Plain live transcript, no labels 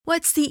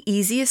What's the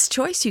easiest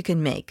choice you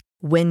can make?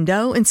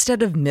 Window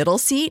instead of middle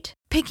seat?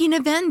 Picking a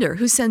vendor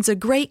who sends a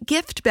great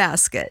gift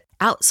basket?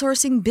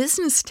 Outsourcing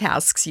business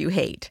tasks you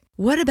hate?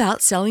 What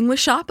about selling with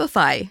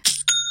Shopify?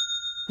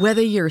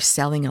 Whether you're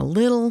selling a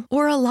little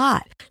or a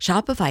lot,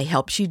 Shopify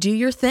helps you do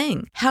your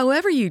thing,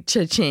 however you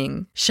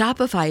cha-ching.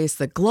 Shopify is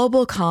the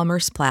global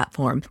commerce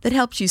platform that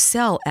helps you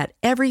sell at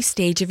every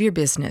stage of your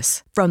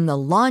business. From the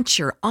launch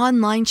your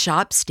online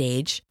shop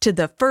stage to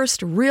the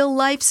first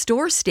real-life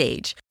store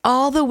stage,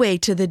 all the way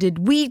to the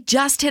did we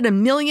just hit a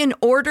million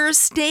orders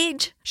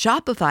stage.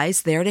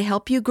 Shopify's there to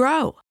help you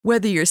grow.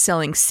 Whether you're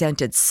selling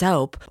scented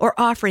soap or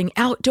offering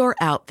outdoor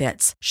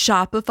outfits,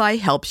 Shopify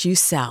helps you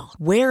sell.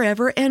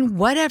 Wherever and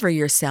whatever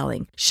you're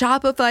selling,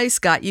 Shopify's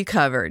got you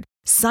covered.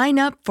 Sign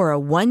up for a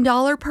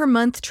 $1 per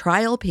month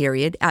trial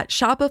period at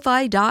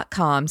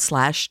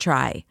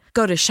shopify.com/try.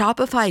 Go to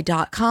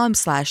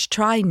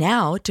shopify.com/try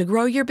now to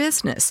grow your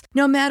business,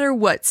 no matter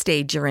what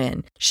stage you're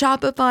in.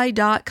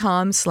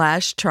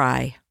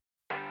 Shopify.com/try.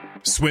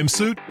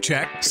 Swimsuit?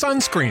 Check.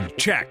 Sunscreen?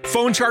 Check.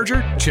 Phone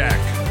charger? Check.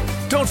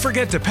 Don't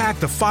forget to pack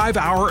the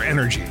 5-Hour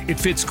Energy. It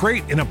fits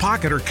great in a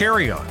pocket or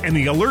carry-on, and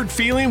the alert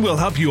feeling will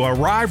help you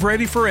arrive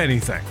ready for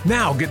anything.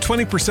 Now get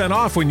 20%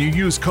 off when you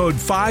use code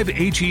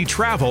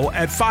 5HETRAVEL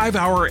at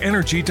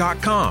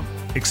 5hourenergy.com.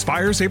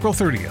 Expires April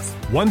 30th.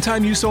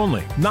 One-time use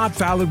only. Not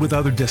valid with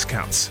other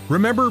discounts.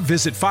 Remember,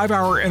 visit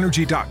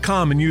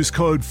 5hourenergy.com and use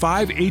code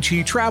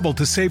 5HETRAVEL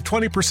to save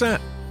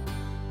 20%.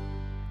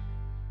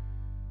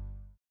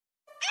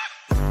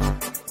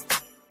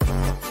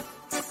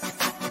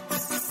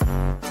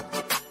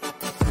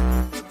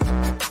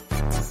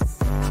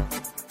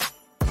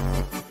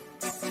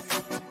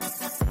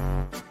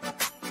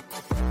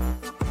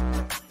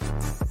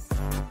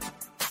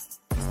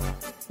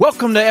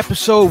 Welcome to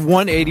episode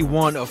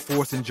 181 of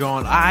Fourth and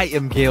John. I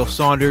am Gail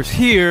Saunders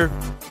here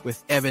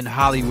with Evan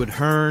Hollywood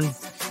Hearn.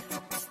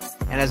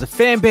 And as a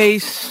fan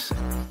base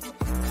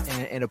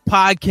and a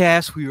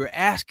podcast, we were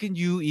asking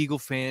you, Eagle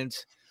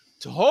fans,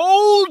 to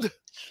hold,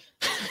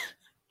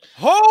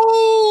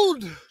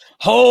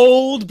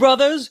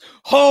 brothers,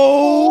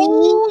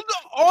 hold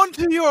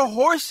onto your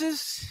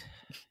horses.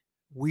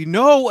 We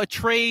know a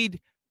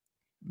trade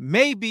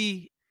may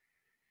be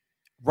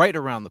right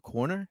around the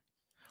corner.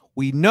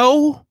 We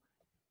know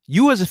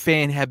you as a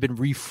fan have been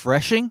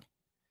refreshing.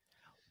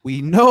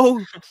 We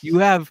know you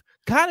have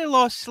kind of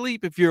lost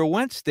sleep if you're a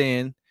Wentz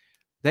stan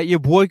that your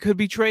boy could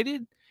be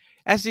traded.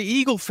 As the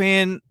Eagle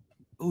fan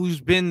who's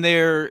been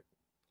here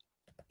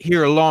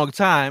a long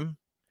time,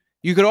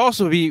 you could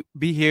also be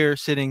here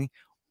sitting,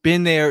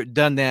 been there,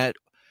 done that.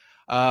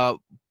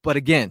 But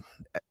again,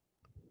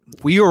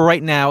 we are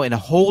right now in a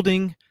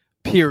holding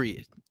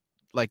period.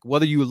 Like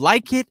whether you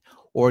like it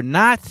or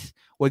not,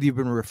 whether you've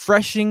been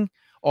refreshing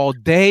all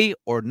day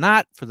or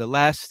not for the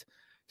last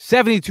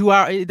 72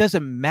 hours, it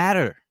doesn't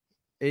matter.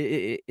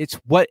 It's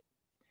what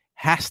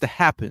has to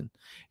happen.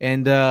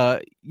 And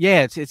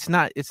it's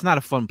not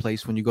a fun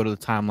place when you go to the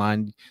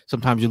timeline.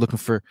 Sometimes you're looking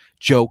for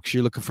jokes,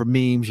 you're looking for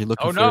memes, you're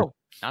looking not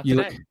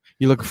today.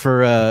 You're looking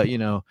for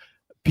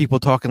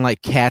people talking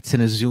like cats in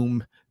a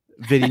Zoom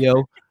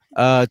video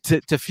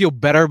to feel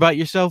better about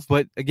yourself.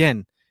 But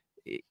again,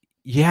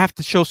 you have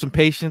to show some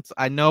patience.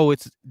 I know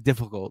it's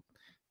difficult,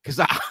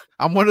 because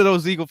I'm one of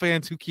those Eagle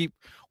fans who keep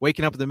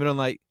waking up in the middle of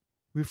the night,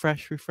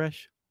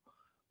 refresh.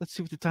 Let's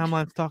see what the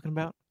timeline's talking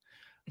about.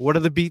 What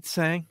are the beats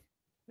saying?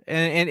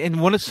 And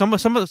some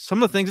of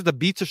the things that the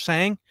beats are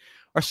saying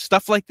are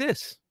stuff like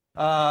this.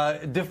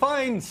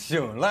 Define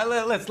soon.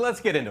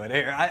 Let's get into it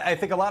here. I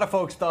think a lot of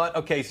folks thought,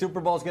 okay,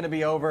 Super Bowl's going to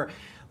be over,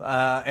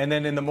 and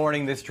then in the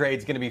morning this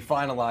trade's going to be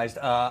finalized.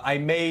 I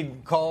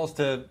made calls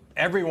to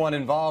everyone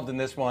involved in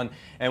this one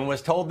and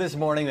was told this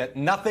morning that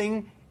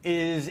nothing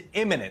is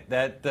imminent,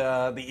 that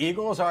the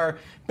Eagles are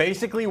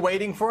basically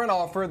waiting for an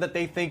offer that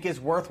they think is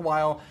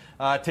worthwhile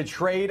to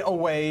trade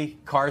away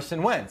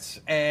Carson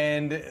Wentz.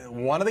 And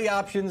one of the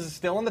options is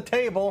still on the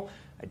table.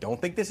 I don't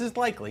think this is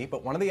likely,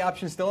 but one of the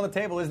options still on the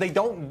table is they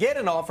don't get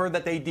an offer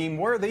that they deem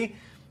worthy,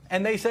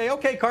 and they say,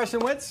 okay,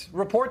 Carson Wentz,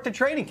 report to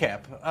training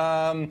camp.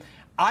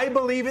 I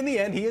believe in the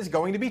end he is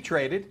going to be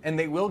traded, and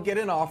they will get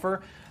an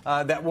offer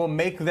that will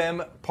make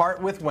them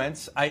part with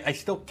Wentz. I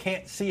still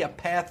can't see a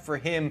path for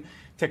him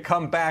to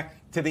come back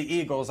to the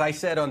Eagles. I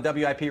said on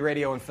WIP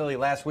radio in Philly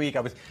last week,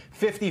 I was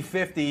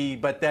 50-50,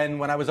 but then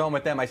when I was on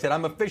with them, I said,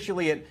 I'm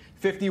officially at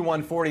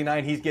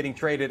 51-49, he's getting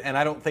traded, and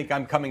I don't think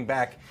I'm coming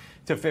back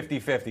to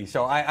 50-50.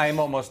 So I am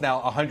almost now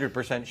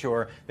 100%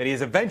 sure that he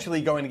is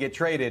eventually going to get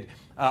traded,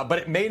 but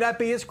it may not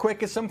be as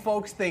quick as some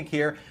folks think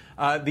here.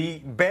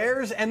 The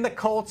Bears and the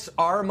Colts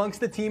are amongst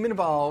the teams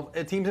involved.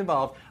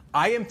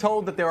 I am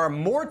told that there are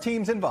more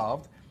teams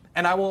involved,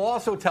 and I will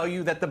also tell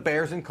you that the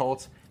Bears and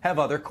Colts have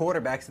other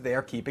quarterbacks that they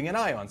are keeping an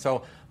eye on.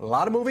 So a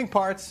lot of moving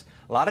parts,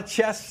 a lot of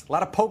chess, a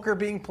lot of poker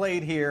being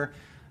played here.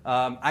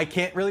 I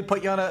can't really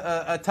put you on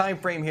a time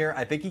frame here.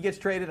 I think he gets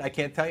traded. I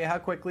can't tell you how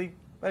quickly,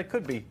 but it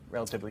could be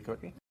relatively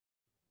quickly.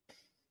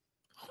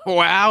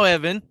 Wow,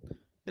 Evan.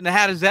 And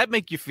how does that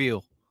make you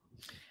feel?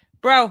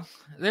 Bro,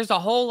 there's a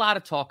whole lot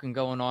of talking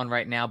going on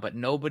right now, but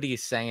nobody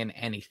is saying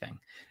anything.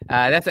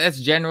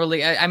 That's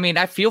generally, I mean,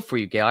 I feel for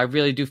you, Gail. I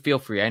really do feel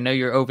for you. I know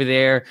you're over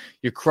there,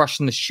 you're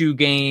crushing the shoe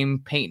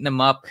game, painting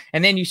them up,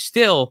 and then you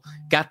still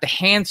got the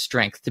hand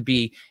strength to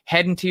be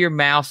heading to your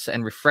mouse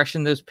and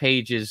refreshing those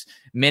pages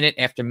minute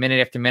after minute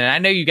after minute. I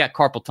know you got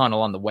carpal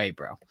tunnel on the way,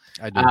 bro.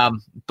 I do.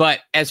 But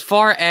as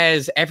far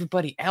as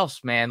everybody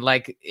else, man,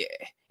 like,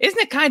 isn't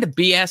it kind of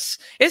BS?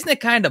 Isn't it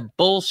kind of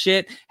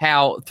bullshit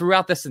how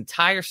throughout this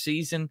entire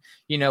season,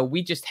 you know,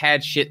 we just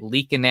had shit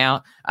leaking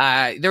out.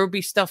 There would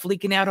be stuff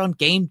leaking out on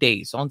game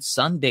days, on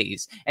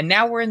Sundays, and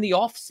now we're in the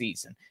off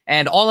season.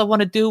 And all I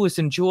want to do is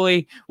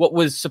enjoy what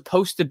was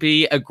supposed to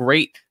be a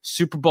great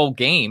Super Bowl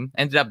game.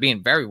 Ended up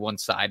being very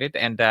one-sided,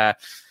 and don't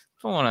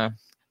want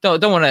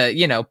to,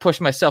 you know, push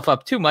myself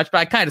up too much, but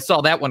I kind of saw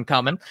that one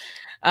coming.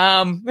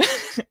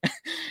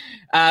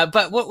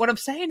 But what I'm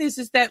saying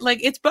is that,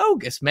 like, it's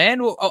bogus,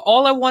 man.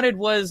 All I wanted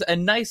was a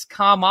nice,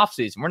 calm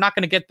offseason. We're not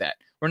going to get that.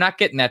 We're not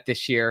getting that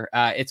this year.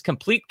 It's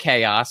complete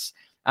chaos.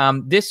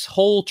 This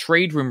whole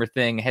trade rumor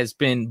thing has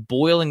been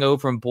boiling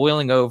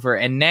over.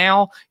 And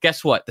now,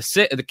 guess what?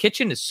 The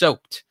kitchen is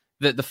soaked.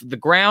 The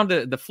ground,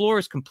 the floor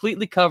is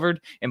completely covered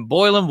in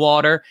boiling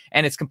water,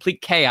 and it's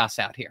complete chaos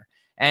out here.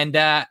 And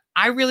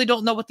I really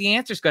don't know what the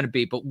answer is going to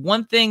be. But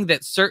one thing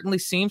that certainly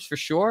seems for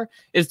sure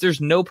is there's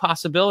no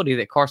possibility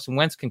that Carson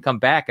Wentz can come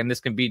back and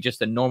this can be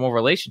just a normal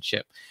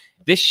relationship.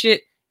 This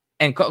shit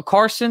and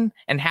Carson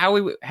and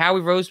Howie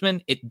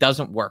Roseman, it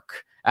doesn't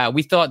work.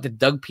 We thought that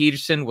Doug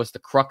Peterson was the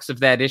crux of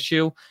that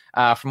issue.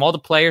 From all the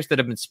players that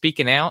have been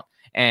speaking out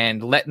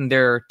and letting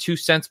their 2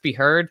 cents be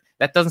heard,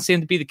 that doesn't seem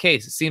to be the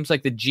case. It seems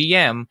like the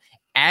GM,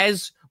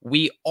 as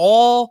we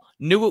all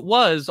knew it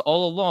was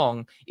all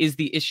along, is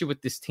the issue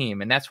with this team.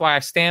 And that's why I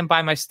stand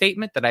by my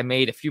statement that I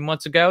made a few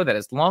months ago that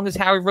as long as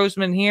Howie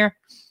Roseman here,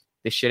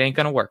 this shit ain't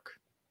going to work.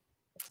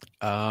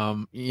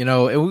 You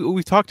know,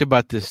 we talked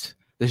about this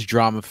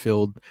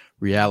drama-filled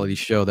reality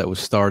show that was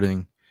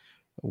starting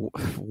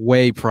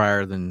way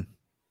prior than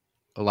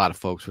a lot of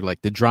folks were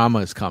like, the drama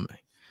is coming.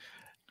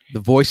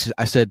 The voices,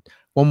 I said,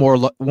 one more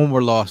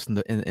loss and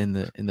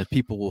the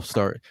people will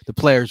start, the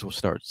players will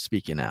start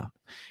speaking out.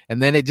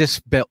 And then it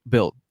just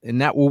built.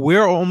 And that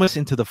we're almost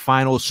into the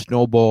final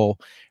snowball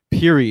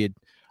period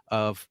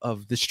of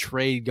this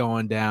trade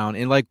going down.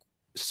 And like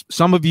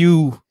some of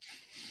you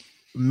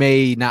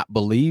may not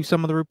believe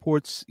some of the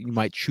reports. You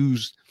might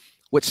choose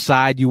which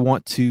side you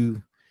want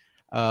to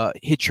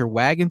hitch your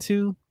wagon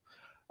to.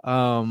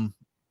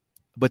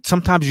 But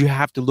sometimes you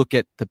have to look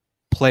at the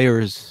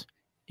players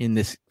in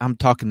this. I'm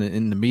talking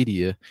in the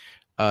media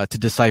to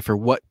decipher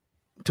what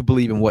to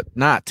believe and what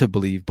not to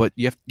believe. But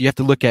you have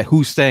to look at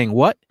who's saying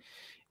what.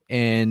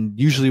 And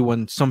usually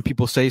when some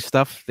people say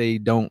stuff, they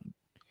don't,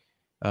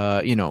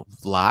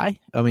 lie.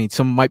 I mean,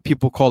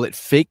 people call it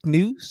fake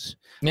news.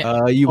 Yeah.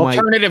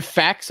 Alternative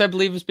facts, I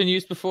believe, has been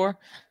used before.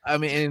 I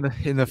mean,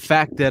 in the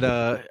fact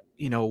that,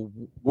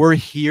 we're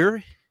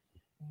here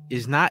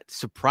is not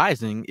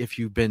surprising if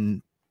you've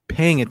been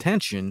paying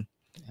attention.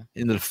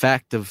 In the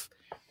fact of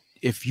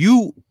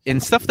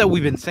and stuff that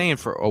we've been saying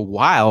for a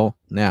while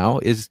now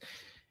is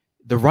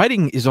the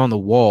writing is on the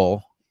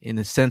wall in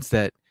the sense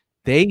that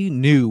they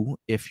knew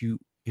if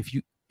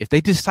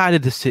they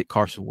decided to sit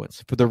Carson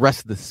Wentz for the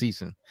rest of the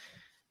season,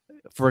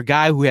 for a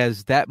guy who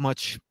has that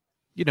much,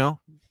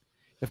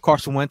 if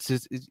Carson Wentz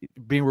is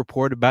being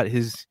reported about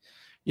his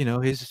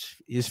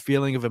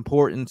feeling of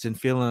importance and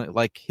feeling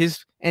like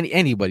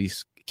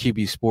anybody's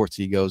QB sports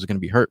ego is going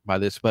to be hurt by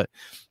this. But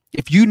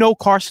if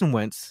Carson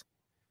Wentz,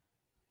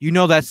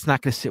 that's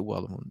not going to sit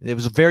well with him. It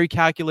was very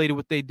calculated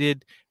what they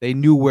did. They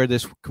knew where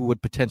this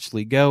would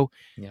potentially go.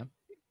 Yeah.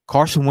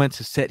 Carson Wentz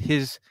has set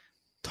his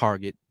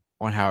target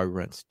on Howie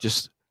Wentz,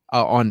 just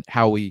on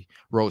Howie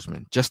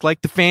Roseman. Just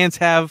like the fans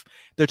have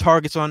their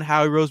targets on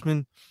Howie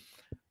Roseman,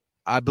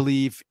 I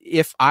believe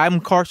if I'm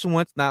Carson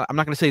Wentz, now I'm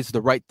not going to say it's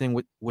the right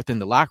thing within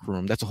the locker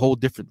room. That's a whole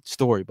different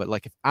story. But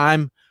like if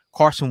I'm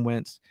Carson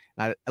Wentz,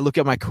 and I look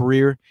at my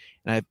career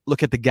and I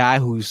look at the guy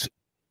who's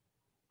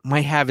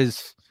might have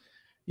his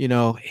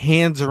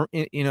hands are,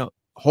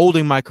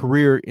 holding my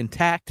career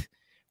intact.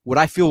 Would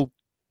I feel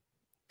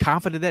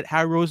confident that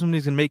Howie Roseman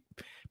is going to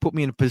put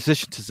me in a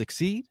position to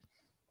succeed?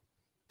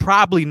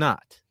 Probably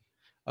not.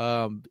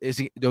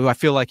 Do I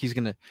feel like he's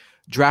going to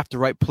draft the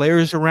right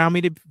players around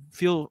me to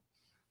feel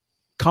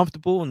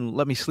comfortable and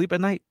let me sleep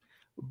at night?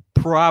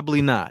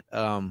 Probably not.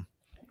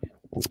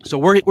 So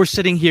we're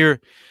sitting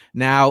here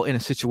now in a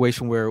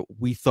situation where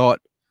we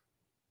thought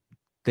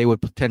they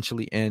would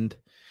potentially end.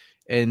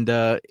 And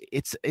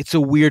it's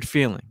a weird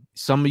feeling.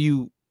 Some of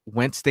you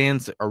Wentz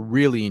stands are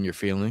really in your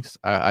feelings.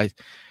 I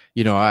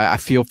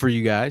feel for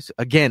you guys.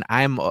 Again,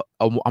 I'm a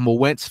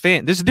Wentz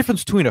fan. There's a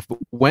difference between a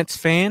Wentz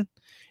fan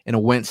and a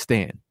Wentz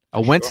stan.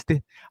 A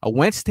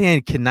Wentz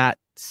stan cannot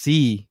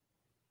see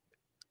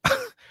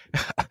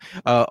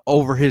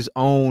over his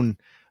own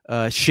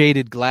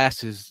shaded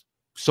glasses,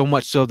 so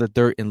much so that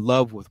they're in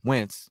love with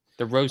Wentz.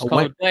 The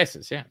rose-colored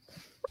glasses, yeah.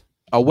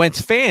 A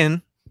Wentz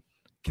fan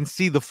can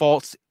see the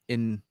faults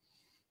in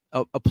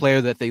a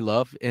player that they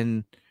love,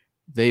 and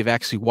they've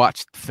actually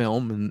watched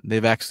film and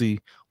they've actually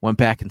went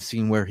back and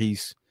seen where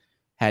he's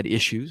had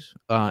issues.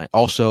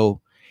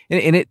 Also,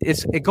 and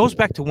it goes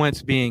back to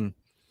Wentz being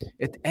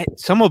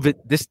some of it.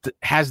 This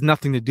has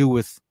nothing to do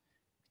with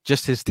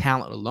just his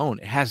talent alone.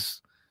 It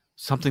has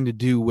something to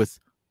do with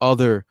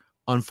other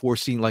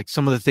unforeseen, like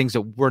some of the things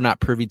that we're not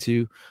privy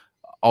to.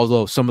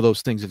 Although some of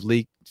those things have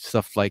leaked,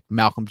 stuff like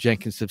Malcolm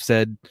Jenkins have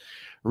said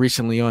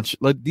recently on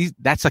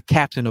that's a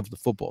captain of the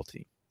football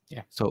team.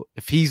 Yeah. So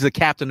if he's the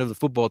captain of the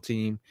football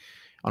team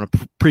on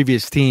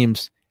previous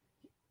teams,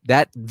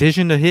 that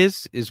vision of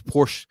his is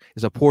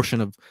a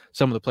portion of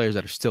some of the players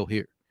that are still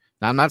here.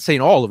 Now, I'm not saying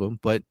all of them,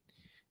 but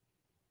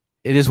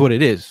it is what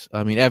it is.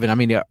 I mean,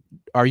 Evan,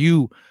 are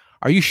you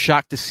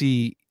shocked to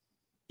see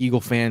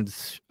Eagle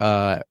fans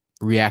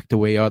react the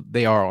way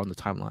they are on the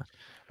timeline?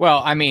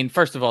 Well, I mean,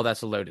 first of all,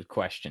 that's a loaded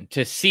question.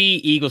 To see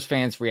Eagles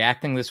fans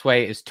reacting this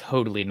way is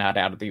totally not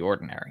out of the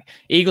ordinary.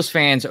 Eagles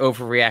fans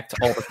overreact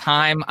all the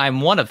time.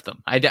 I'm one of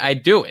them. I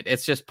do it.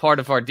 It's just part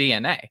of our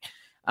DNA.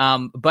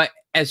 But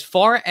as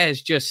far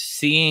as just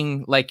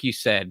seeing, like you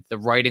said, the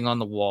writing on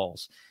the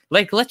walls,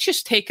 like, let's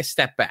just take a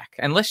step back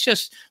and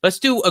let's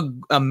do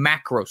a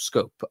macro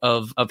scope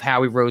of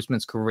Howie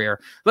Roseman's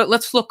career.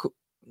 Let's look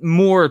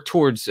more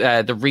towards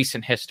the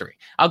recent history.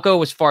 I'll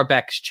go as far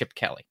back as Chip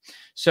Kelly.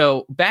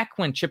 So back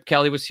when Chip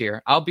Kelly was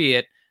here,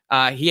 albeit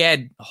he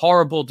had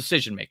horrible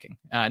decision making.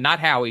 Not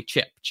Howie,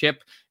 Chip.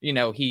 Chip,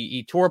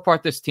 he tore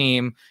apart this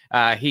team.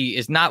 He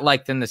is not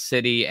liked in the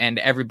city, and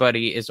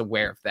everybody is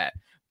aware of that.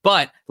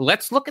 But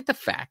let's look at the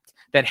fact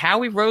that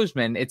Howie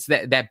Roseman, it's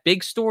that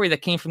big story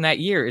that came from that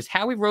year, is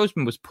Howie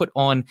Roseman was put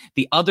on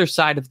the other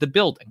side of the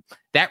building.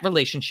 That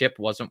relationship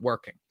wasn't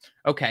working.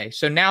 Okay,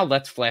 so now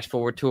let's flash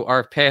forward to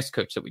our past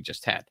coach that we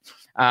just had.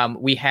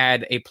 We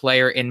had a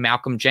player in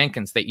Malcolm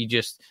Jenkins that you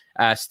just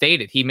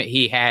stated.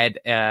 He had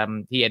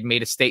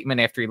made a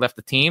statement after he left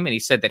the team, and he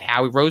said that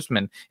Howie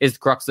Roseman is the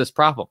crux of this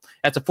problem.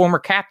 That's a former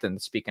captain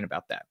speaking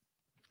about that.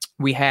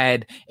 We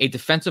had a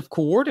defensive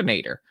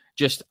coordinator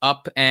just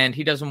up, and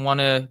he doesn't want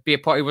to be a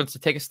part. He wants to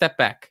take a step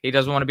back. He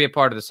doesn't want to be a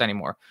part of this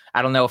anymore.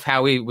 I don't know if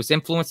Howie was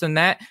influencing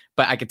that,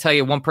 but I could tell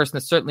you one person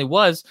that certainly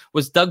was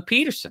Doug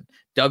Peterson.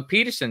 Doug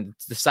Peterson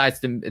decides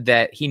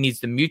that he needs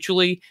to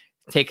mutually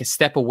take a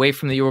step away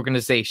from the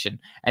organization.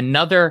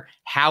 Another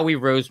Howie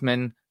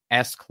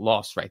Roseman-esque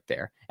loss right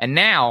there. And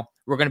now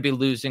we're going to be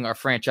losing our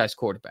franchise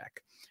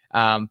quarterback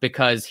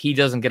because he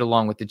doesn't get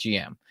along with the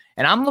GM.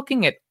 And I'm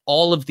looking at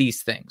all of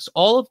these things,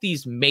 all of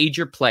these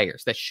major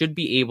players that should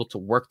be able to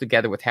work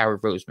together with Howie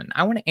Roseman.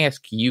 I want to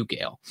ask you,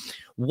 Gail,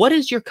 what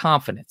is your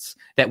confidence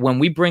that when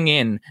we bring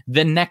in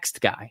the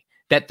next guy,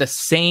 that the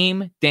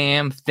same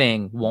damn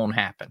thing won't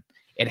happen?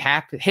 It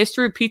happens.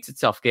 History repeats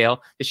itself,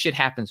 Gail. This shit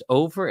happens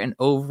over and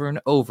over and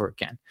over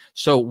again.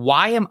 So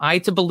why am I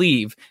to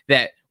believe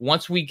that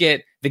once we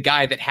get the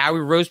guy that Howie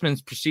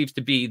Roseman perceives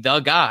to be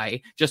the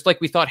guy, just like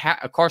we thought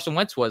Carson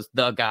Wentz was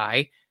the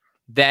guy,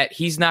 that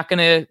he's not going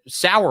to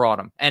sour on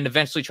him and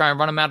eventually try and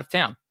run him out of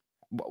town?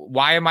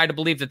 Why am I to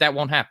believe that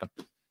won't happen?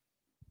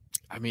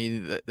 I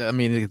mean,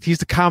 he's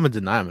the common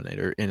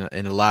denominator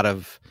in a lot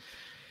of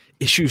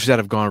issues that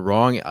have gone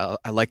wrong.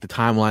 I like the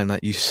timeline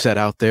that you set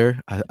out there.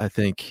 I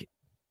think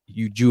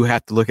you do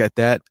have to look at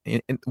that.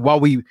 And while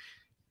we,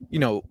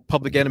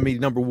 public enemy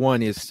number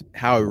one is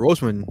Howie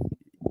Roseman,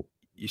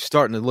 you're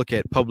starting to look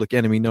at public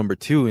enemy number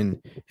two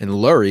in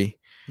Lurie.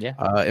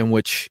 Yeah. In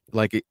which,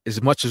 like,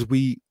 as much as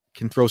we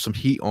can throw some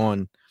heat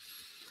on,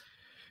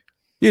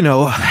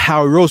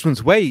 Howie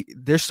Roseman's way,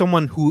 there's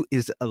someone who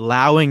is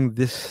allowing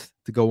this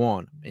to go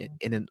on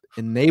and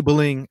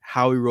enabling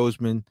Howie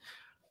Roseman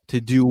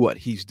to do what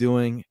he's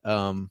doing.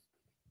 And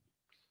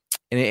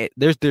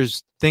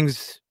there's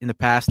things in the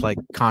past, like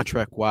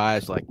contract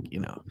wise, like,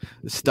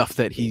 the stuff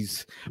that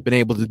he's been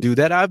able to do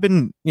that I've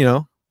been,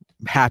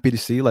 happy to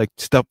see, like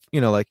stuff,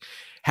 like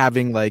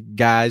having like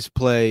guys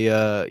play,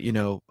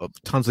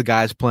 tons of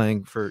guys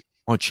playing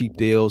on cheap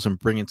deals and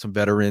bringing some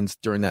veterans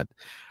during that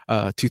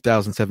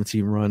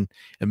 2017 run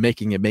and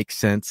making it make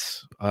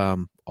sense.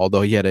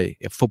 Although he had a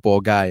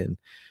football guy and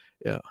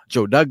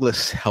Joe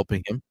Douglas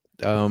helping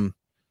him.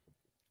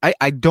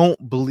 I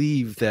don't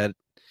believe that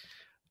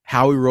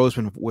Howie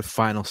Roseman with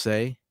final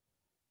say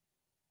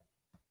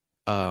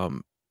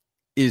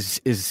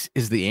is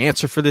the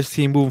answer for this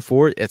team moving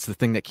forward. It's the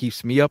thing that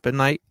keeps me up at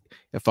night.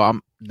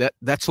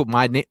 That's what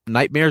my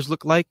nightmares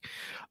look like.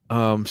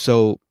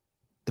 So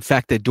the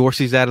fact that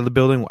Dorsey's out of the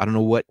building, I don't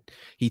know what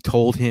he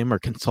told him or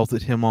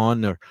consulted him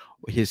on or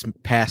his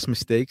past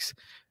mistakes.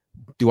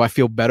 Do I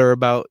feel better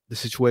about the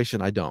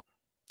situation? I don't.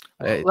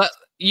 Well,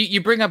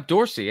 you bring up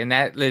Dorsey, and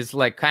that is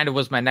like kind of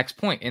was my next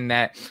point, in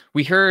that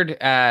we heard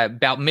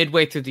about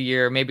midway through the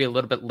year, maybe a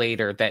little bit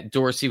later, that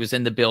Dorsey was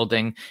in the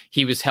building.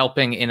 He was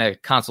helping in a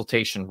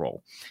consultation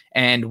role.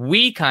 And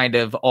we kind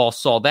of all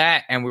saw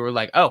that, and we were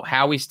like, oh,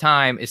 Howie's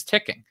time is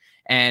ticking.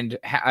 And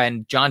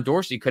John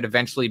Dorsey could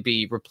eventually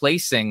be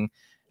replacing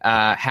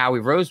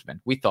Howie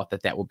Roseman. We thought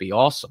that would be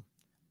awesome.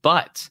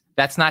 But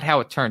that's not how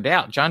it turned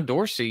out. John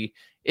Dorsey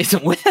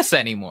isn't with us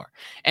anymore.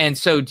 And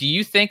so do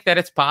you think that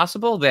it's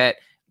possible that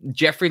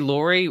Jeffrey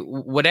Lurie,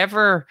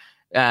 whatever,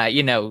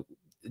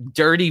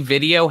 dirty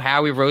video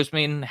Howie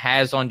Roseman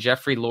has on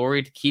Jeffrey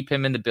Lurie to keep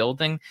him in the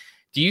building,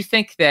 do you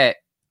think that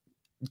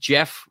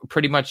Jeff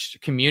pretty much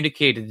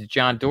communicated to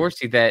John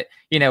Dorsey that,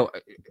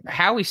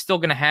 Howie's still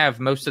going to have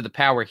most of the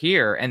power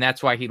here, and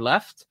that's why he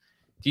left?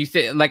 Do you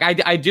think,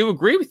 I do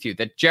agree with you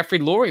that Jeffrey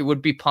Lurie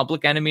would be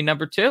public enemy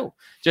number 2,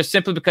 just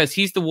simply because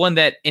he's the one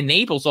that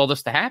enables all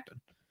this to happen?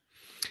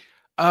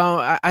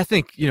 I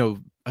think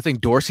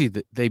Dorsey,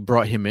 they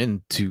brought him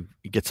in to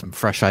get some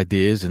fresh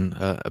ideas and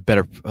a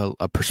better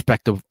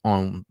perspective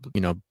on,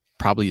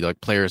 probably like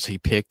players he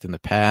picked in the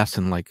past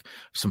and like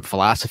some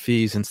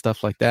philosophies and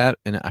stuff like that.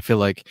 And I feel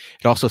like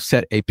it also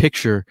set a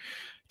picture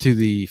to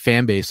the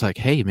fan base, like,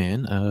 hey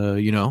man, how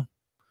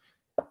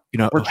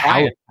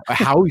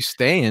he's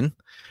staying.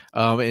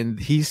 And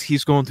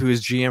he's going through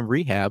his GM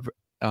rehab.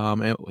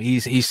 And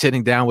he's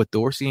sitting down with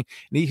Dorsey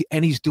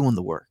and he's doing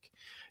the work.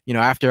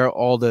 After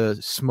all the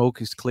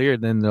smoke is cleared,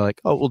 then they're like,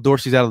 oh, well,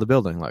 Dorsey's out of the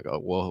building. Like, oh,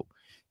 well,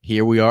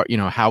 here we are.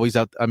 Howie's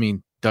out. I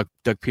mean, Doug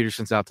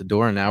Peterson's out the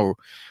door, and now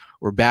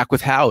we're back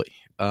with Howie.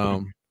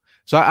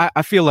 So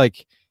I feel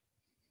like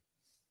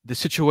the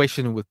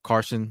situation with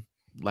Carson,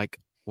 like,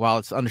 while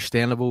it's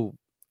understandable,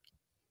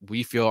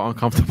 we feel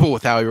uncomfortable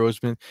with Howie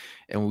Roseman,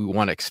 and we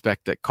want to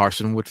expect that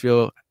Carson would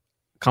feel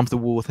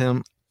comfortable with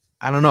him.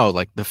 I don't know,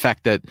 like the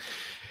fact that,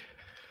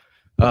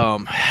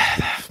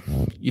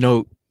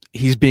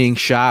 he's being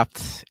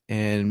shopped,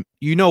 and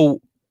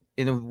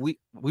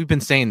we've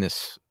been saying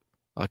this.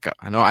 Like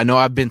I know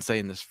I've been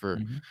saying this for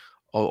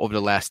over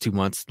the last 2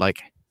 months.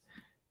 Like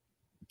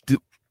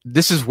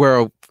this is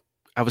where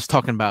I was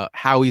talking about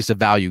how he's a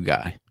value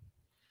guy.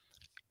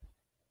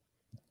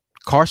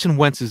 Carson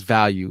Wentz's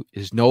value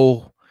is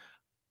no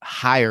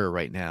higher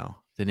right now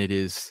than it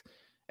is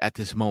at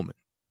this moment.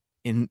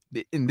 In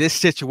this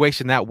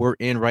situation that we're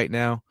in right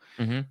now,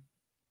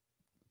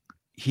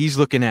 he's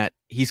looking at,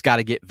 he's got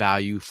to get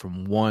value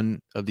from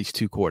one of these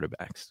 2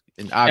 quarterbacks.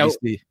 And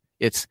obviously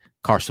it's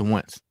Carson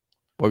Wentz.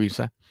 What were you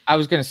saying? I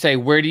was going to say,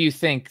 why do you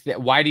think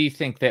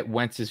that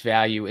Wentz's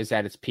value is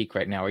at its peak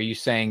right now? Are you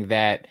saying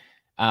that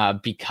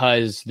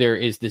because there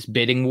is this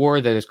bidding war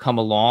that has come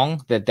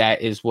along,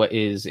 that is what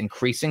is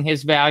increasing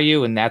his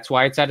value, and that's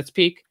why it's at its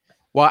peak?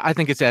 Well, I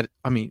think it's at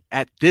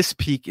this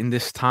peak in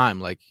this time,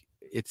 like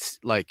it's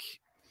like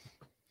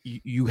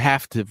you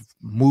have to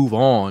move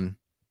on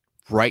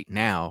right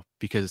now,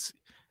 because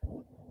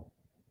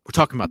we're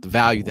talking about the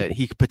value that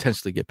he could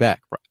potentially get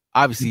back.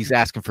 Obviously, he's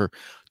asking for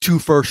 2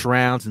 first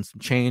rounds and some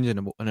change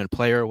and a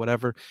player or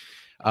whatever.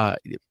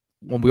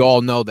 When we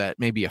all know that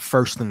maybe a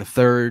first and a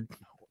third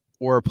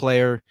or a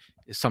player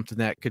is something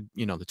that could,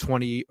 the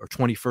 20 or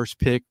 21st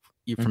pick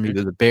from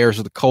either the Bears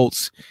or the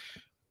Colts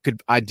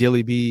could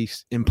ideally be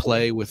in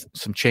play with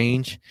some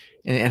change,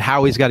 and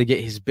how he's got to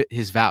get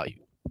his value.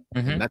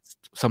 And that's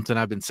something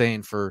I've been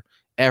saying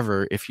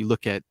forever. If you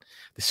look at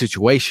the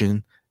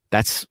situation,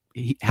 that's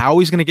how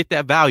he's going to get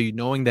that value,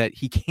 knowing that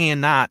he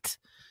cannot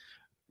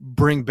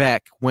bring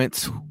back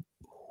Wentz,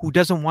 who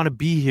doesn't want to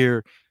be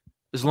here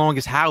as long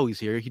as Howie's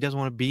here. He doesn't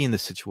want to be in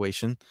this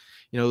situation.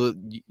 You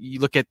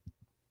look at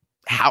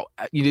how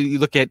you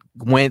look at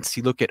Wentz,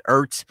 you look at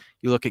Ertz,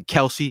 you look at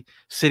Kelsey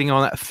sitting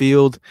on that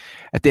field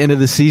at the end of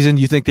the season.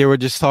 You think they were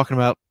just talking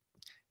about,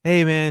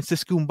 hey man, it's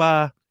this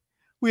Goomba,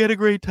 we had a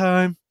great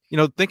time.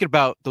 Thinking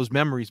about those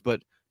memories,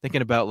 but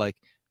thinking about like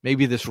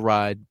maybe this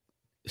ride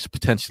is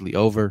potentially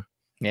over.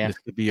 Yeah, this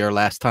could be our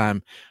last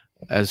time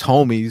as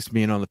homies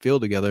being on the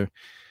field together.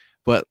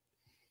 But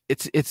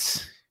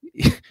it's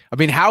I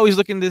mean, Howie's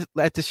looking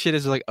at this shit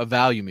as like a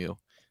value meal.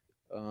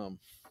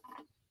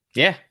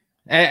 Yeah.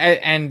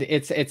 And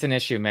it's an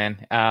issue,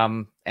 man.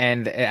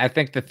 And I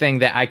think the thing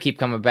that I keep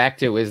coming back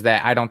to is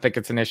that I don't think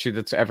it's an issue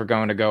that's ever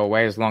going to go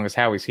away as long as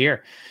Howie's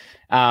here.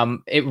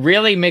 It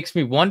really makes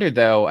me wonder,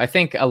 though. I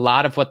think a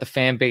lot of what the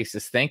fan base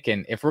is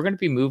thinking, if we're going to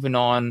be moving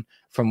on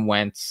from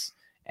Wentz,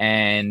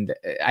 and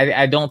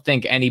I don't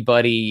think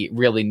anybody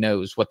really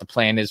knows what the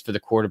plan is for the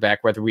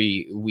quarterback, whether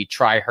we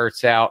try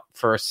Hurts out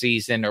for a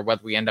season or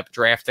whether we end up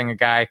drafting a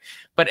guy.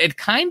 But it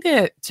kind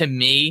of, to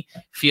me,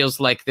 feels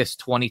like this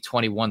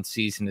 2021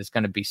 season is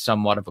going to be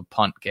somewhat of a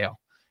punt, Gail.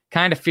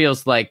 Kind of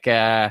feels like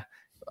I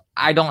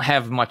don't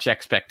have much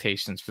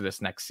expectations for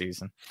this next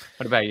season.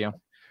 What about you?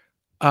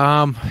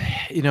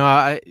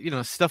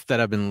 Stuff that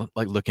I've been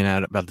like looking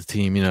at about the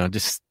team,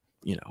 just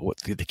what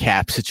the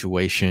cap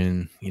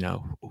situation,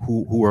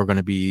 who are going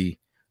to be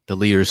the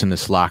leaders in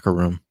this locker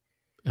room.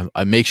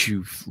 It makes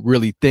you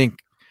really think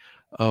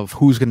of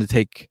who's going to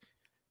take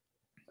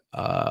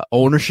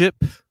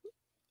ownership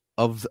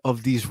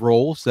of these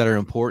roles that are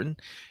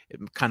important.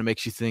 It kind of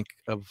makes you think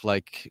of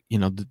like,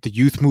 the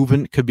youth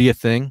movement could be a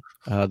thing.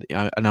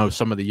 I know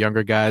some of the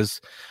younger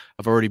guys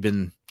have already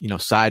been,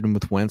 siding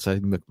with Wentz. I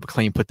think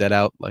McLean put that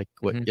out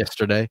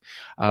yesterday.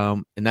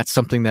 And that's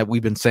something that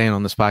we've been saying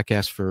on this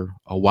podcast for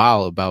a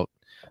while about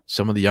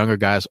some of the younger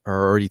guys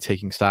are already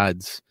taking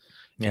sides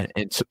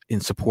in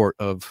support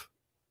of,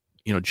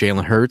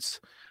 Jalen Hurts.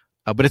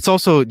 But it's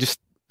also just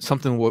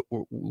something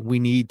we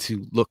need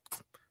to look.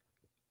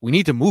 We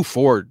need to move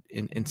forward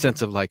in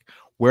sense of like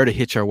where to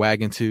hitch our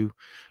wagon to.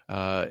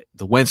 The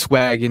Wentz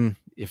wagon,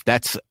 if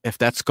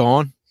that's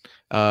gone,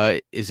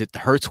 is it the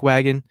Hurts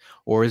wagon,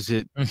 or is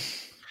it,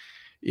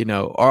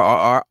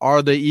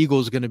 are the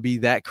Eagles going to be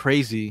that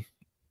crazy?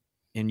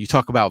 And you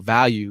talk about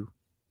value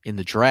in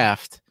the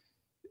draft.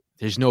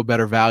 There's no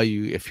better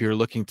value if you're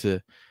looking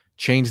to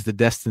change the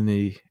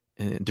destiny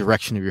and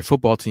direction of your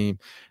football team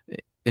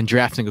in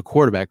drafting a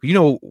quarterback. You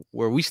know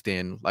where we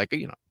stand.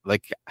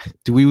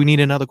 Do we need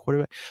another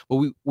quarterback?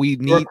 Well, we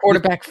need a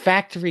quarterback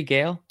factory,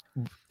 Gale.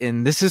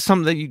 And this is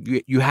something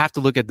that you have to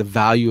look at the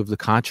value of the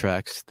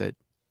contracts that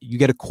you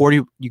get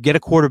a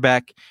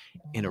quarterback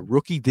in a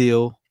rookie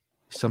deal.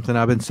 Something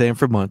I've been saying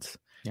for months.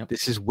 Yep.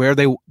 This is where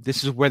they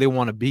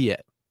want to be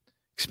at,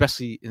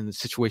 especially in the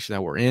situation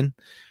that we're in.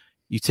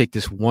 You take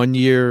this 1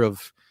 year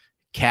of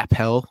cap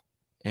hell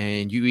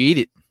and you eat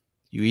it.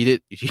 You eat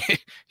it.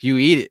 You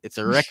eat it. It's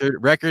a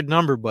record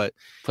number, but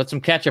put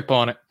some ketchup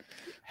on it.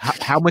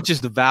 How much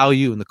is the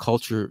value in the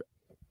culture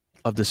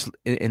of this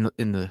in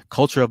the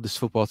culture of this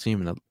football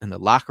team in the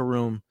locker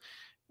room?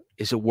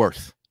 Is it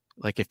worth?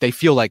 Like, if they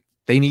feel like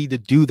they need to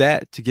do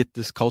that to get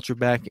this culture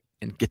back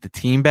and get the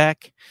team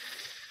back.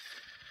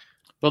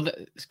 Well,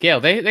 Gail,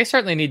 they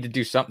certainly need to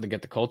do something to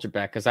get the culture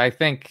back, because I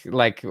think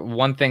like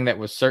one thing that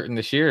was certain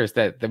this year is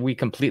that we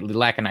completely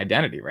lack an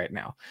identity right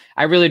now.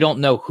 I really don't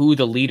know who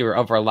the leader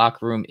of our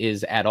locker room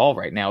is at all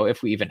right now,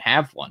 if we even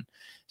have one.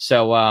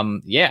 So,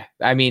 yeah,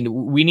 I mean,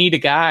 we need a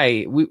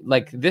guy.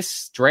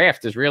 This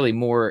draft is really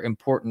more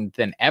important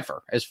than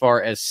ever as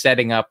far as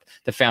setting up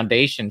the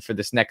foundation for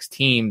this next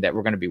team that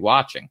we're going to be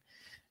watching.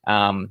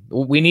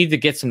 We need to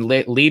get some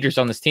leaders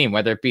on this team,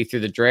 whether it be through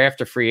the draft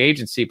or free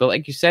agency. But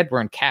like you said,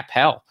 we're in cap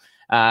hell.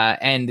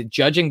 And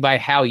judging by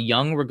how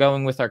young we're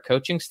going with our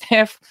coaching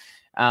staff,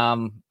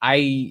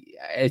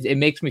 it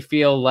makes me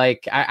feel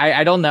like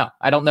I don't know.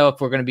 I don't know if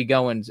we're going to be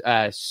going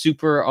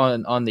super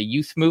on the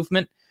youth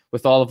movement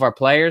with all of our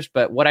players.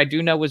 But what I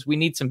do know is we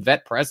need some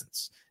vet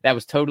presence. That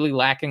was totally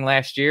lacking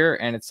last year,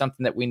 and it's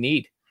something that we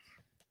need.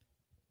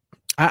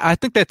 I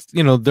think that's,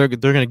 they're going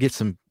to get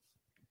some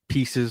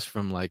pieces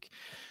from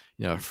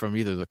from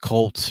either the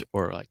Colts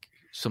or like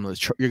some of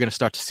the you're going to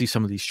start to see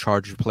some of these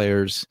Charger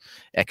players,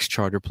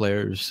 ex-Charger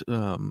players.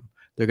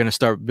 They're going to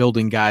start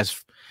building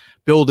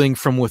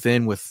from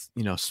within with,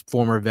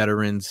 former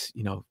veterans,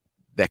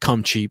 that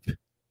come cheap,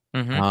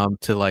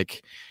 to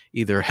like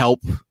either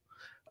help,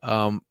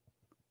 kind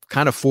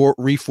of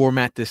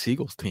reformat this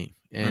Eagles team.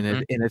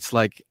 And it's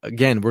like,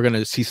 again, we're going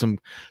to see some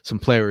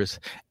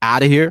players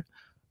out of here.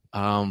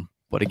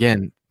 But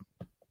again,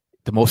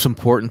 the most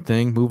important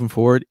thing moving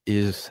forward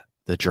is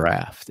the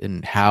draft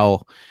and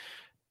how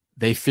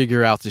they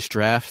figure out this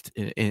draft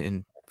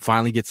and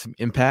finally get some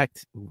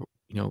impact.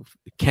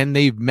 Can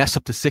they mess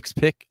up the 6th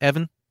pick,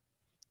 Evan?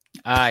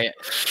 I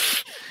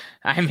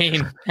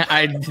mean,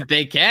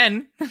 they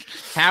can.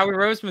 Howie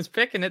Roseman's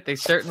picking it. They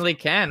certainly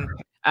can.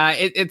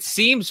 It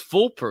seems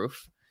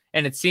foolproof,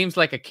 and it seems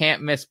like a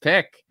can't miss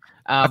pick.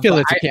 I feel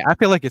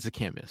like it's a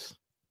can't miss.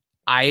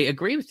 I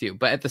agree with you,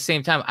 but at the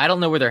same time, I don't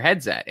know where their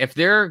head's at. If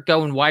they're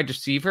going wide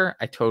receiver,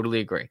 I totally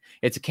agree.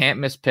 It's a can't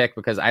miss pick,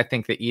 because I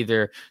think that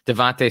either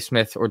Devontae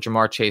Smith or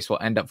Jamar Chase will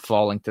end up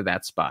falling to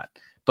that spot.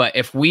 But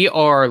if we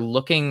are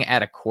looking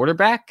at a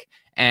quarterback,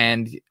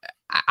 and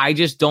I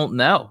just don't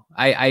know.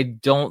 I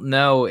don't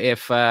know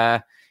if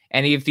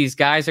any of these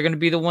guys are going to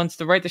be the ones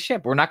to right the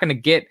ship. We're not going to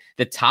get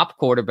the top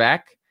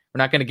quarterback. We're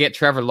not going to get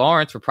Trevor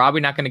Lawrence. We're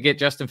probably not going to get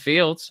Justin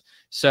Fields.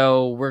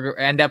 So we're going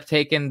to end up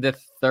taking the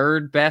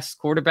 3rd best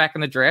quarterback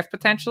in the draft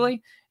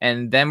potentially,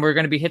 and then we're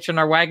going to be hitching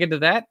our wagon to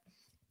that.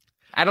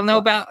 I don't know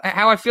about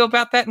how I feel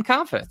about that in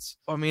confidence.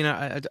 I mean,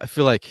 I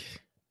feel like,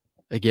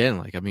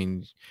 again,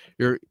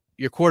 your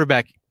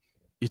quarterback,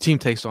 your team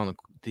takes on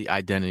the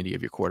identity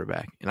of your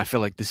quarterback. And I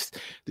feel like this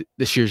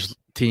year's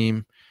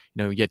team,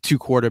 you had 2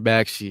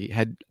 quarterbacks. You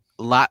had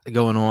a lot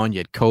going on. You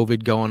had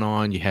COVID going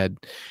on. You had,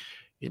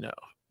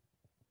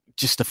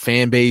 just the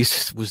fan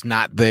base was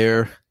not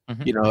there.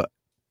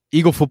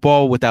 Eagle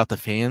football without the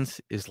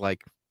fans is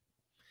like,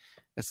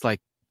 it's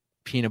like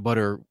peanut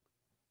butter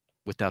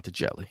without the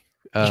jelly.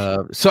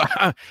 So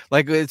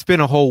it's been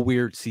a whole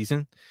weird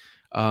season.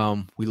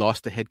 We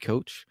lost the head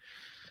coach.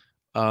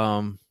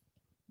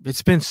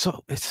 It's been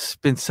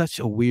such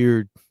a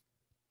weird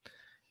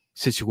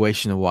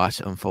situation to watch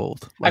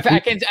unfold. I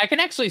can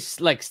actually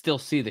still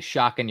see the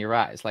shock in your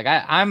eyes. Like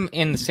I'm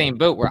in the same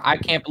boat where I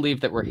can't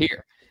believe that we're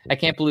here. I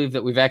can't believe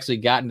that we've actually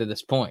gotten to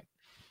this point,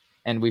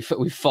 and we've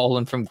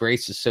fallen from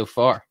graces so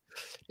far.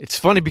 It's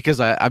funny because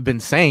I've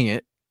been saying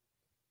it,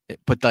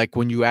 but like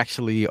when you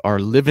actually are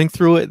living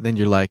through it, then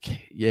you're like,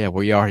 yeah,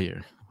 we are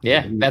here.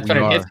 Yeah, that's when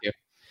it hits you.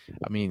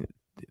 I mean,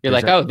 you're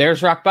like, oh,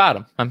 there's rock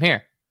bottom. I'm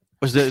here.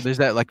 There's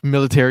that like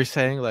military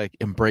saying, like,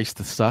 embrace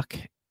the suck.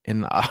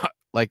 And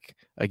like,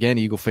 again,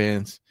 Eagle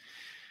fans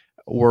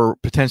were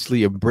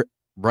potentially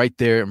right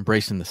there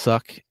embracing the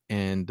suck.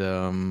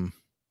 And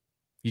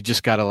we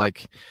just got to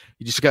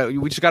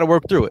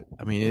work through it.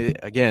 I mean,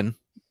 again,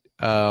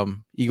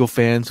 Eagle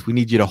fans, we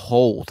need you to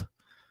hold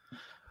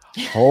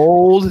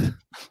on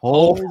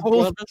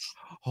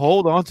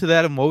to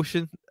that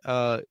emotion,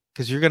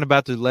 because you're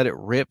about to let it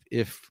rip.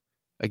 If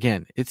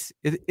again, it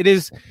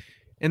is.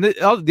 And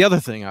the other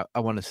thing I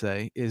want to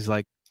say is,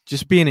 like,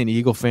 just being an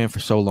Eagle fan for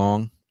so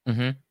long,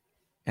 and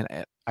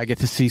I get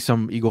to see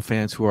some Eagle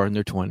fans who are in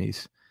their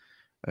 20s,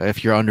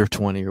 if you're under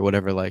 20 or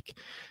whatever, like,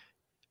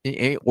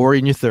 or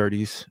in your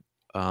 30s,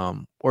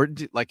 or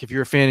like if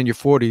you're a fan in your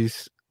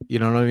 40s, you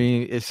know what I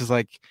mean? It's just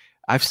like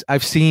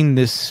I've seen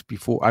this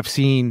before. I've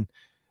seen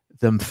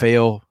them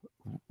fail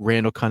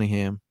Randall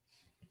Cunningham.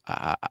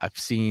 I've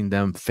seen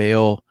them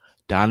fail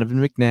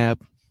Donovan McNabb,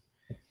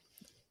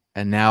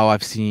 and now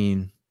I've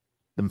seen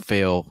them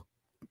fail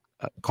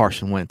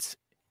Carson Wentz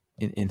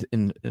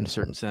in a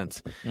certain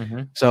sense.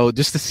 So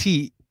just to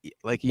see,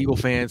 like, Eagle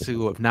fans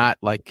who have not,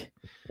 like,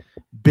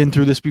 been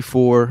through this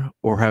before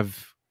or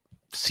have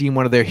seen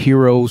one of their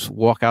heroes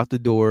walk out the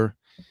door,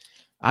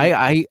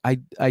 I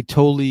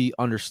totally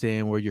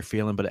understand where you're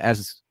feeling. But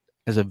as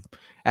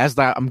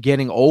I'm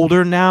getting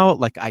older now,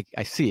 like,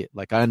 I see it,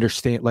 like, I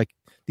understand, like,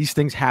 these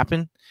things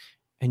happen,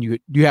 and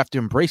you have to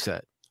embrace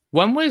that.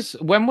 When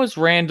was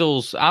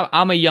Randall's?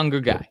 I'm a younger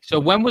guy, so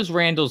when was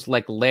Randall's,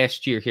 like,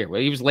 last year here?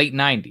 Well, he was late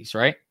 90s,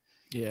 right?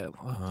 Yeah.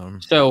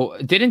 So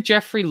didn't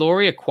Jeffrey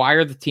Lurie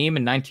acquire the team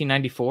in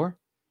 1994?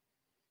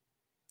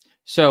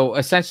 So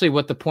essentially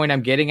what the point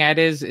I'm getting at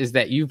is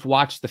that you've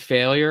watched the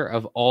failure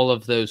of all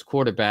of those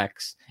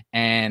quarterbacks,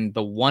 and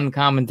the one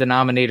common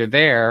denominator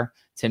there,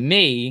 to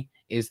me,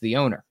 is the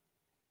owner.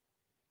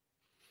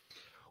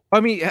 I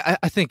mean,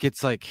 I think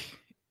it's like,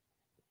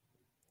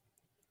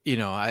 you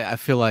know, I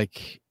feel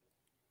like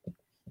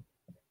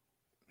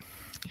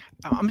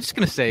I'm just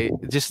going to say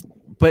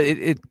but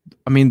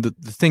I mean, the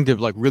thing to,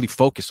 like, really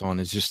focus on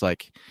is just,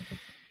 like,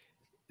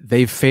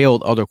 they've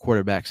failed other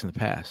quarterbacks in the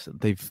past.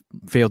 They've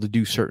failed to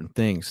do certain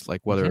things,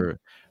 like whether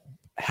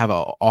have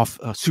a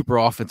super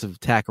offensive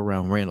attack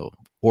around Randall,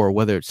 or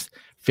whether it's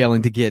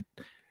failing to get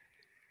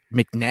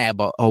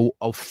McNabb a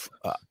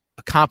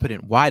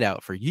competent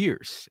wideout for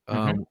years,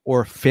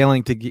 or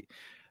failing to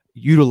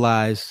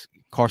utilize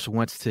Carson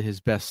Wentz to his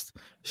best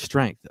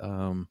strength.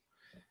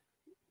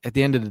 At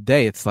the end of the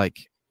day, it's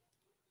like,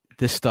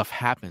 this stuff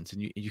happens,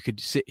 and you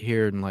could sit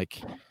here and,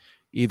 like,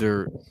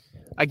 either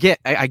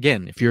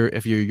again, if you're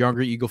a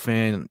younger Eagle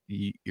fan,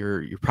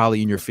 you're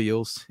probably in your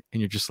feels, and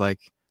you're just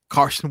like,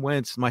 Carson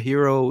Wentz, my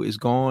hero, is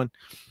gone.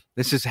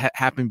 This has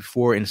happened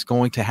before, and it's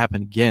going to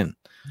happen again.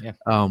 Yeah.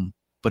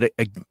 But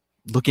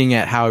looking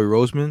at Howie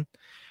Roseman,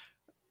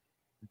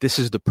 this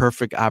is the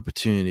perfect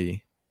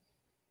opportunity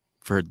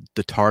for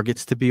the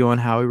targets to be on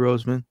Howie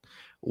Roseman.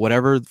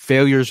 Whatever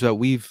failures that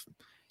we've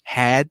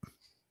had,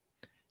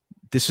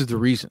 this is the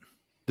reason.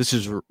 This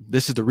is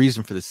the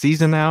reason for the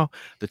season now.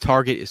 The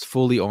target is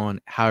fully on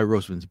Howie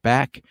Roseman's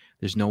back.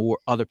 There's no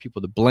other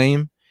people to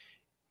blame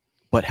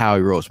but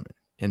Howie Roseman.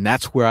 And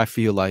that's where I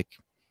feel like,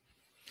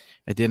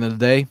 at the end of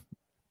the day,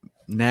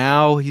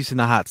 now he's in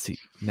the hot seat.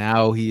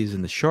 Now he is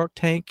in the Shark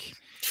Tank.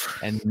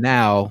 And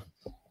now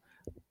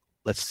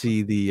let's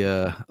see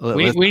the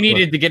we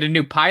needed to get a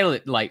new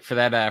pilot light for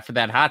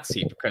that hot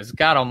seat, because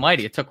God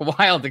Almighty, it took a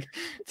while to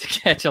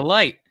catch a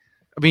light.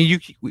 I mean,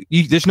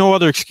 you there's no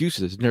other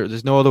excuses.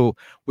 There's no other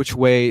which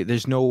way.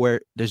 There's no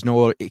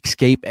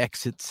escape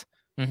exits.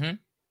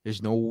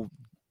 There's no.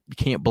 You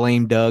can't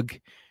blame Doug.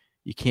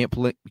 You can't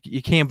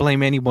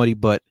blame anybody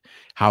but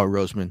Howard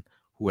Roseman,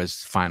 who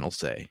has final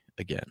say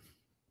again.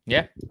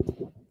 Yeah,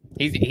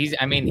 he's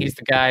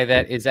the guy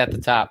that is at the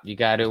top. You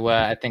got to.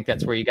 I think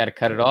that's where you got to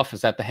cut it off,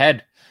 is at the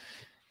head.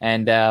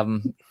 And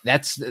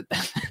that's the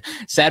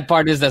sad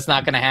part, is that's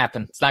not going to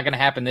happen. It's not going to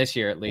happen this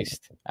year, at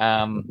least.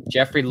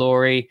 Jeffrey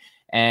Lurie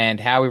and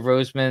Howie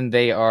Roseman,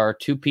 they are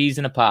two peas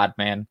in a pod,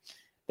 man.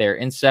 They're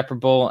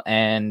inseparable,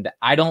 and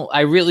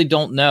I really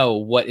don't know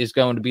what is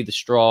going to be the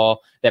straw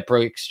that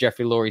breaks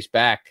Jeffrey Lurie's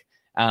back.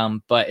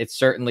 But it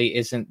certainly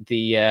isn't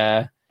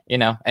the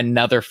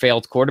another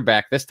failed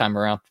quarterback this time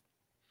around.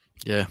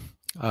 Yeah.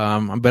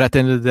 But at the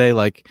end of the day,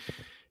 like,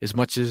 as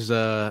much as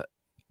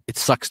it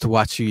sucks to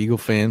watch you Eagle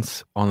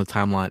fans on the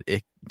timeline,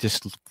 it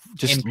just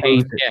in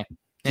pain.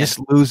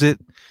 Just lose it.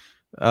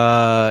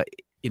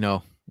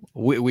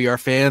 We are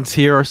fans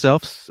here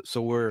ourselves,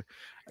 so we're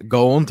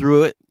going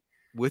through it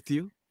with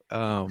you.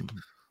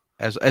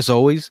 As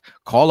always,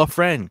 call a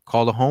friend,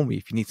 call a homie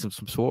if you need some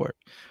support,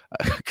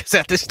 because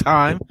at this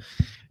time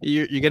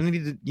you're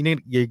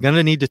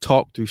gonna need to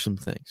talk through some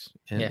things,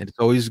 and it's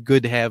always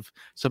good to have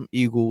some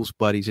Eagles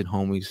buddies and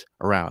homies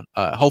around.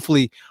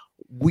 Hopefully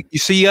you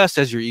see us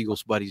as your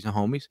Eagles buddies and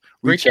homies.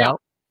 Reach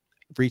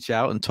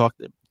out and talk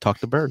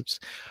to birds.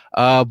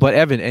 But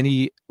Evan,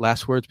 any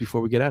last words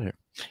before we get out of here?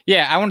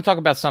 Yeah, I want to talk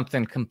about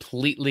something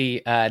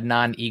completely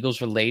non-Eagles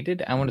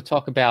related. I want to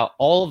talk about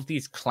all of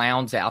these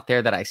clowns out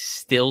there that I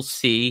still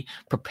see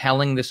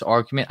propelling this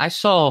argument. I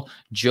saw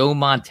Joe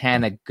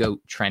Montana GOAT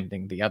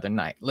trending the other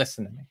night.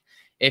 Listen to me.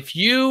 If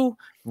you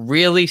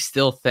really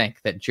still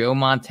think that Joe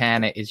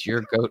Montana is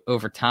your GOAT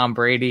over Tom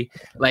Brady,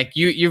 like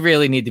you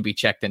really need to be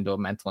checked into a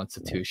mental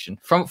institution.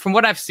 From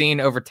what I've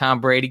seen over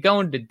Tom Brady,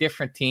 going to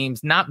different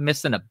teams, not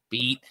missing a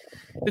beat.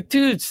 The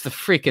dude's the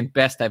freaking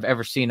best I've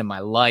ever seen in my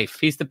life.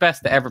 He's the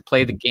best to ever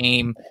play the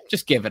game.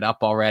 Just give it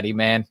up already,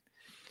 man.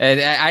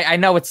 I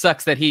know it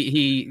sucks that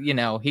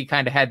he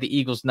kind of had the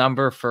Eagles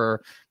number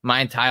for my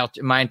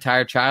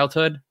entire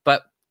childhood,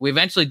 but we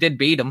eventually did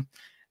beat him.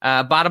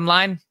 Bottom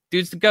line,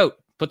 dude's the GOAT.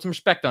 Put some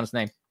respect on his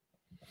name.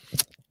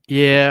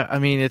 Yeah, I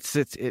mean it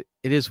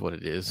is what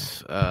it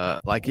is.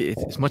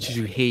 As much as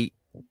you hate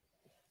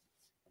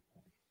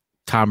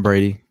Tom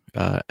Brady,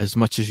 as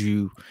much as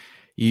you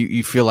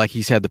feel like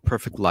he's had the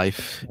perfect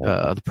life,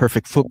 the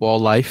perfect football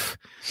life,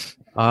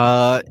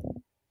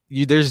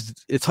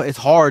 it's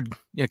hard,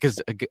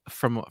 because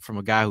from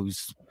a guy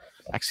who's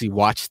actually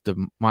watched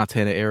the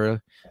Montana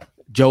era,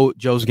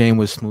 Joe's game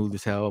was smooth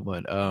as hell,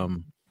 but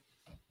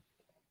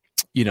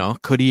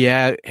could he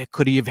have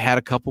had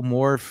a couple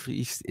more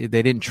if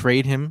they didn't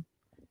trade him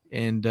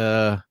and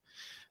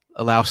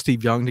allow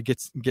Steve Young to get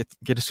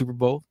a Super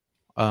Bowl?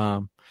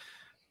 So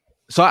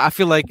I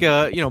feel like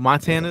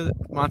Montana's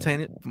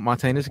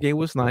game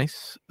was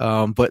nice,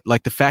 but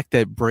like the fact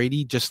that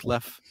Brady just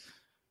left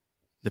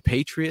the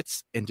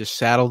Patriots and just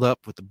saddled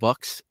up with the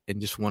Bucks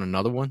and just won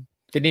another one,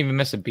 didn't even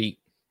miss a beat.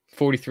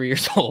 43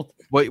 years old.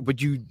 But at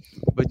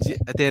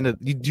the end of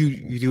you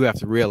do have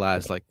to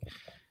realize, like,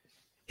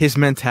 his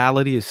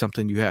mentality is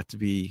something you have to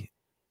be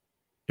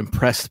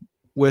impressed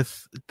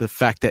with. The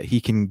fact that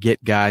he can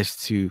get guys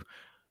to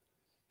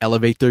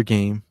elevate their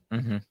game,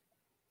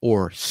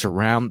 or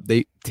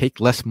they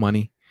take less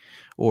money,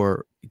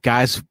 or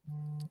guys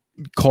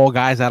call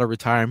guys out of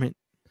retirement.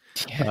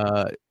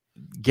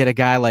 Get a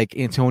guy like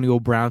Antonio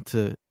Brown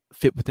to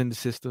fit within the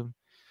system.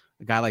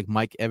 A guy like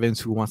Mike Evans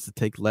who wants to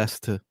take less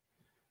to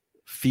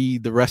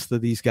feed the rest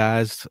of these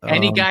guys.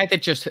 Any guy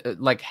that just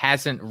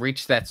hasn't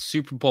reached that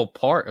Super Bowl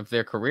part of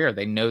their career,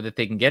 they know that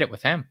they can get it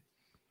with him.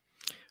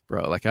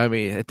 Bro, like, I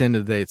mean, at the end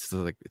of the day, it's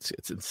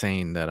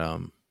insane that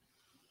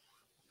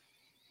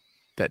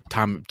that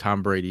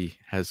Tom Brady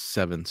has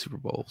 7 Super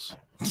Bowls.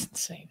 It's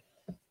insane.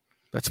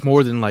 That's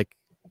more than like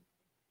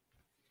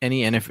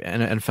any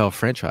NFL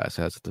franchise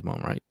has at the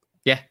moment, right?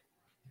 Yeah.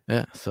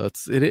 So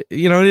it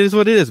is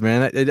what it is,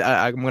 man.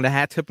 I'm gonna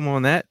hat tip him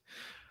on that.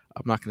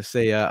 I'm not gonna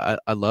say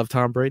I love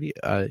Tom Brady.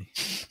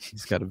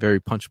 He's got a very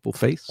punchable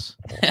face.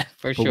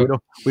 For sure.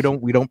 We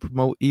don't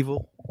promote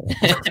evil.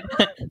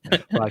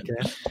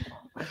 Podcast.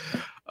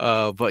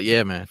 But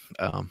yeah, man.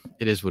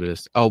 It is what it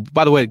is. Oh,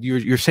 by the way,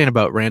 you're saying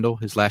about Randall,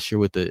 his last year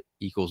with the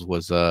Eagles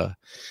was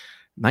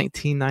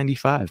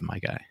 1995, my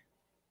guy.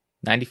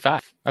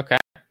 95. Okay.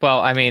 Well,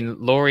 I mean,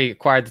 Laurie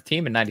acquired the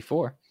team in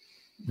 94.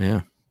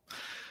 Yeah.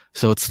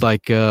 So it's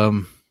like,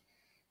 bro,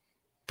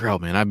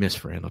 man, I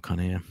miss Randall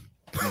Cunningham.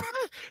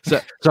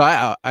 so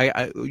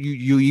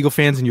you Eagle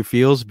fans in your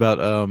feels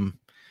about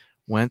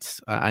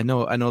Wentz. I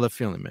know that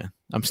feeling, man.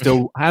 I'm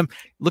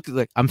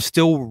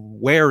still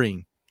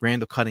wearing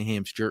Randall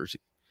Cunningham's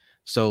jersey.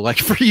 So, like,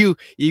 for you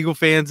Eagle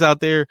fans out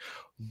there,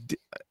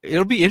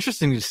 it'll be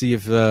interesting to see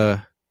if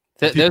those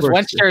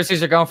Wentz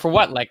jerseys are going for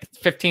what, like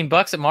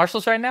 $15 at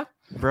Marshall's right now,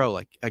 bro.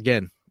 Like,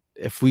 again,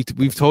 if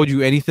we've told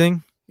you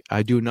anything,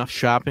 I do enough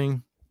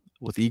shopping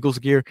with Eagles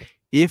gear.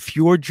 If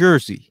your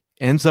jersey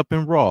ends up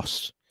in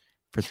Ross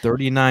for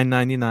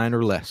 $39.99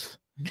 or less,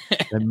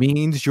 that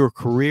means your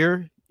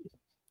career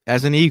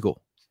as an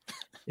Eagle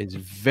is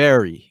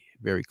very,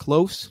 very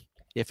close.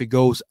 If it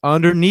goes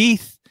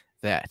underneath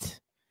that,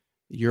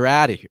 you're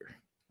out of here.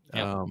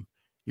 Yep.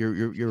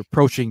 You're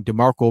approaching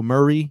DeMarco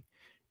Murray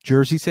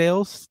jersey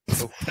sales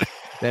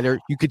that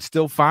you could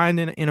still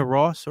find in a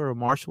Ross or a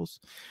Marshalls,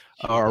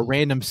 or a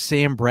random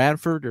Sam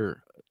Bradford,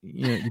 or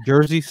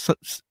jersey.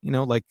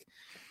 Like,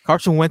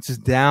 Carson Wentz is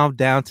down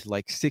to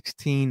like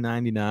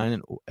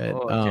 $16.99,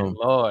 and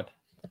Lord,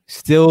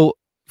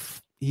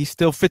 he's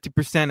still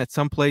 50% at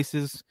some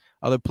places.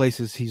 Other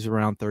places he's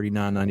around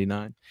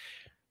 $39.99.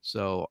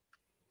 So,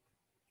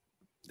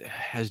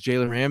 as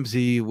Jalen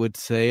Ramsey would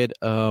say it,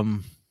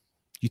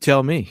 you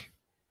tell me.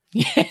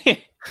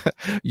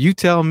 You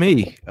tell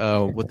me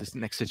what this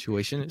next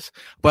situation is.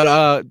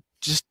 But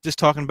just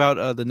talking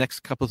about the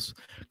next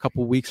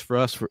couple weeks for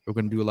us, we're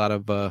going to do a lot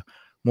of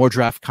more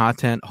draft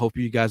content. Hope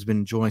you guys have been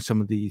enjoying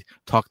some of the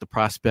Talk the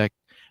Prospect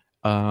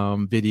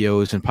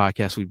videos and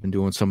podcasts we've been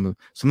doing. Some of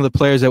the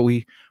players that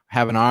we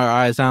having our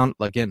eyes on.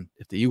 Again,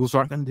 if the Eagles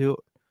aren't going to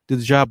do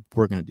the job,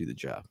 we're going to do the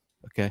job.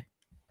 Okay.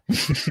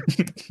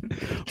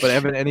 But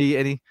Evan,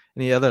 any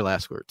other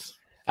last words?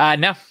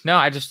 No.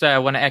 I just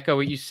want to echo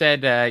what you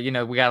said.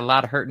 We got a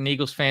lot of hurting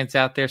Eagles fans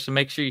out there, so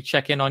make sure you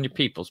check in on your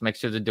peoples. Make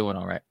sure they're doing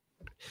all right.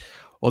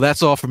 Well,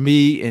 that's all from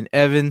me and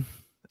Evan.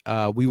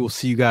 We will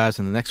see you guys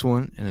in the next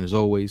one. And as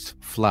always,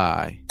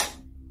 fly,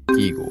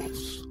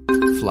 Eagles,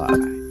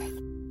 fly.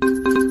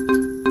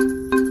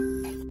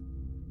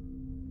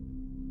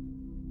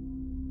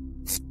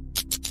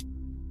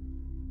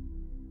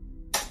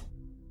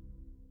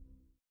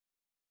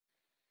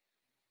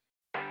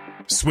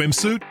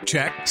 Swimsuit?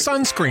 Check.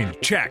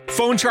 Sunscreen? Check.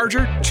 Phone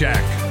charger?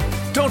 Check.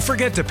 Don't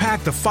forget to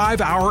pack the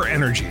 5-Hour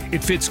Energy.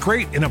 It fits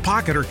great in a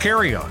pocket or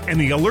carry-on, and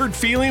the alert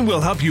feeling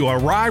will help you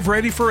arrive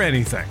ready for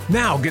anything.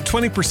 Now get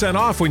 20%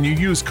 off when you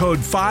use code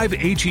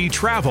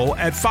 5HETRAVEL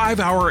at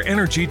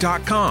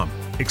 5hourenergy.com.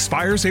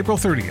 Expires April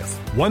 30th.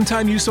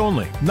 One-time use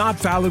only. Not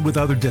valid with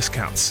other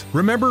discounts.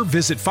 Remember,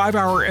 visit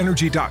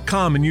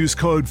 5hourenergy.com and use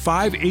code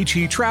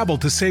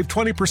 5HETRAVEL to save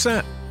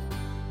 20%.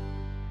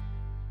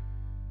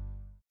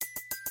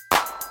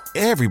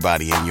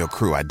 Everybody in your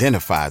crew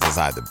identifies as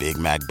either Big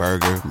Mac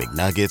Burger,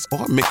 McNuggets,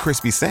 or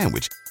McCrispy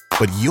Sandwich.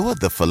 But you're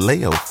the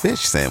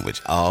Filet-O-Fish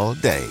Sandwich all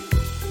day.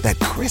 That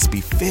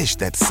crispy fish,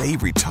 that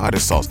savory tartar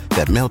sauce,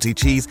 that melty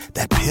cheese,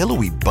 that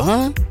pillowy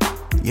bun.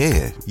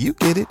 Yeah, you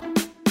get it.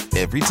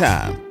 Every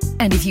time.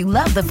 And if you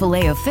love the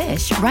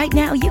Filet-O-Fish, right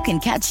now you can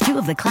catch 2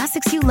 of the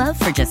classics you love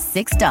for just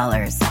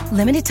 $6.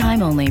 Limited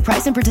time only.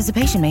 Price and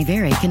participation may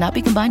vary. Cannot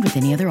be combined with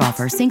any other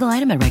offer. Single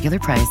item at regular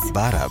price.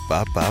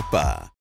 Ba-da-ba-ba-ba.